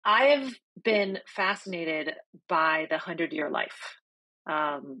I've been fascinated by the 100-year life.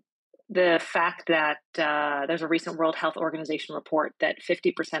 Um, the fact that there's a recent World Health Organization report that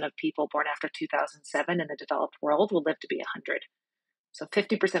 50% of people born after 2007 in the developed world will live to be 100. So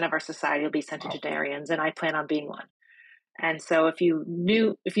 50% of our society will be Wow. centenarians, and I plan on being one. And so if you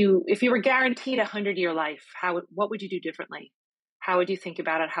were guaranteed a 100-year life, what would you do differently? How would you think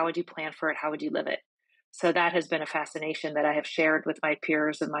about it? How would you plan for it? How would you live it? So that has been a fascination that I have shared with my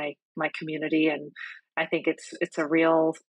peers and my community. And I think it's a real